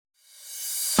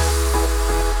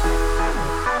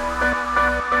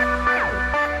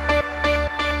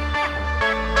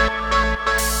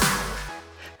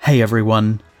Hey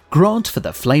everyone, Grant for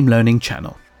the Flame Learning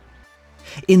channel.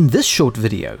 In this short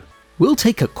video, we'll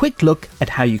take a quick look at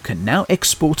how you can now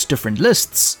export different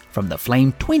lists from the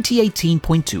Flame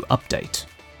 2018.2 update.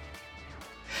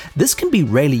 This can be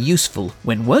really useful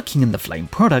when working in the Flame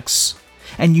products,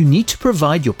 and you need to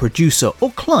provide your producer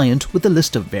or client with a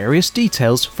list of various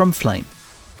details from Flame.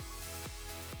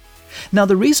 Now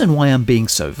the reason why I'm being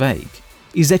so vague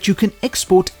is that you can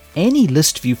export any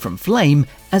list view from Flame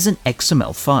as an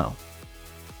XML file.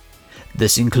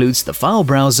 This includes the file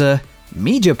browser,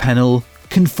 media panel,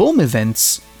 Conform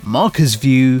Events, markers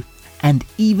view, and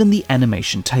even the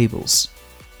animation tables.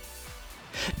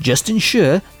 Just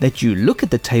ensure that you look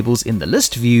at the tables in the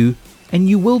list view and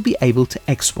you will be able to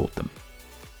export them.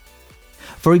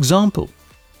 For example,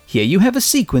 here you have a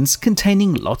sequence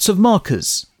containing lots of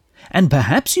markers, and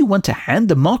perhaps you want to hand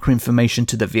the marker information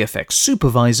to the VFX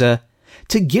supervisor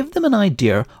to give them an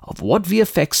idea of what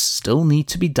VFX still need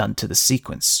to be done to the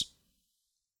sequence.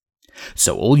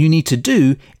 So all you need to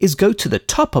do is go to the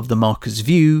top of the markers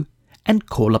view and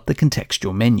call up the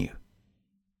contextual menu.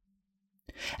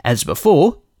 As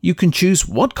before, you can choose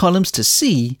what columns to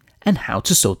see and how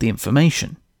to sort the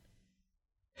information.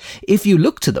 If you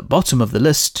look to the bottom of the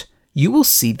list, you will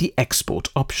see the export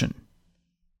option.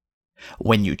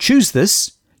 When you choose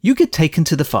this, you get taken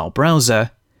to the file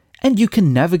browser and you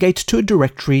can navigate to a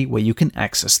directory where you can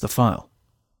access the file.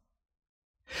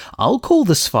 I'll call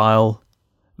this file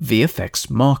VFX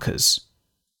Markers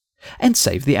and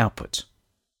save the output.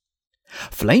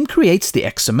 Flame creates the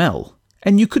XML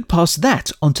and you could pass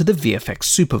that onto the VFX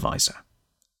supervisor.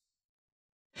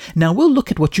 Now we'll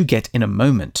look at what you get in a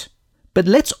moment, but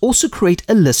let's also create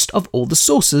a list of all the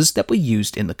sources that were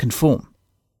used in the Conform.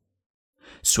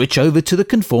 Switch over to the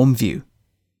Conform view.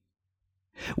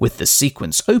 With the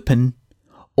sequence open,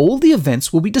 all the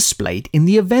events will be displayed in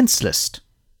the events list.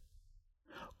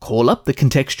 Call up the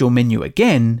contextual menu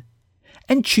again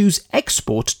and choose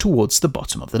Export towards the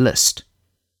bottom of the list.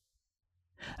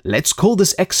 Let's call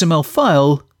this XML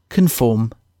file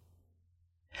Conform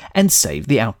and save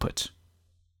the output.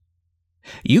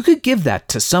 You could give that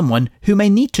to someone who may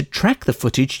need to track the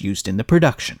footage used in the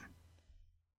production.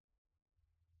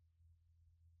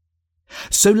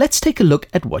 So let's take a look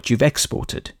at what you've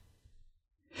exported.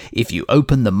 If you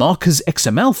open the markers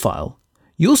XML file,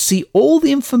 you'll see all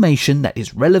the information that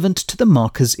is relevant to the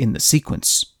markers in the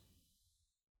sequence.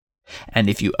 And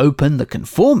if you open the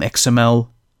Conform XML,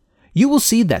 you will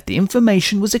see that the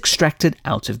information was extracted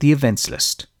out of the events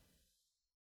list.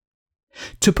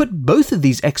 To put both of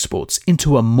these exports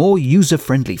into a more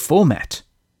user-friendly format,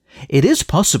 it is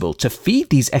possible to feed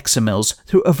these XMLs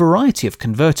through a variety of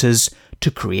converters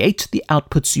to create the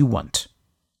outputs you want.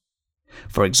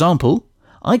 For example,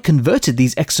 I converted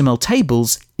these XML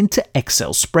tables into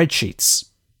Excel spreadsheets.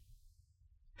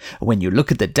 When you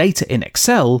look at the data in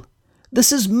Excel,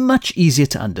 this is much easier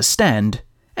to understand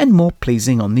and more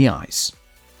pleasing on the eyes.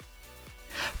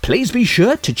 Please be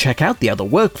sure to check out the other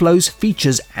workflows,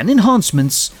 features and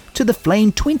enhancements to the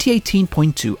Flame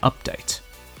 2018.2 update.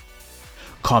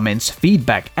 Comments,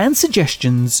 feedback and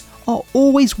suggestions are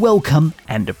always welcome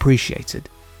and appreciated.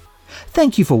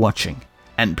 Thank you for watching,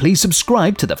 and please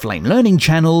subscribe to the Flame Learning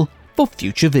channel for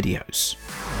future videos.